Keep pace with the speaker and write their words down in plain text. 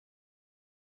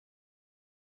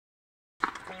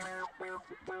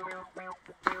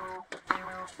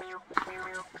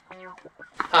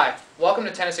Hi, welcome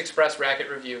to Tennis Express Racket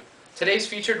Review. Today's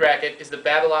featured racket is the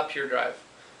Babolat Pure Drive.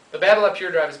 The Babolat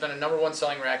Pure Drive has been a #1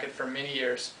 selling racket for many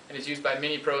years and is used by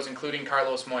many pros including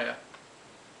Carlos Moya.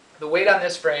 The weight on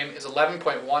this frame is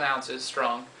 11.1 ounces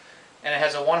strong, and it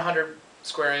has a 100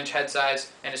 square inch head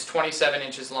size and is 27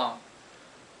 inches long.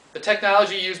 The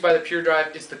technology used by the Pure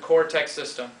Drive is the Cortex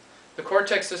system. The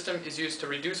Cortex system is used to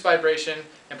reduce vibration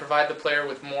and provide the player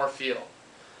with more feel.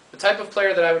 The type of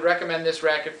player that I would recommend this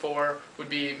racket for would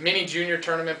be mini junior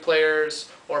tournament players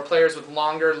or players with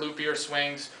longer, loopier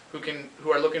swings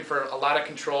who are looking for a lot of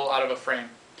control out of a frame.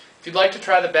 If you'd like to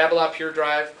try the Babolat Pure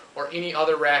Drive or any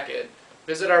other racket,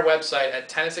 visit our website at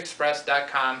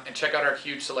tennisexpress.com and check out our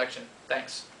huge selection.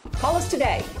 Thanks. Call us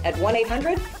today at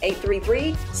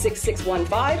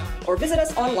 1-800-833-6615 or visit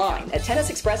us online at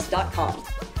tennisexpress.com.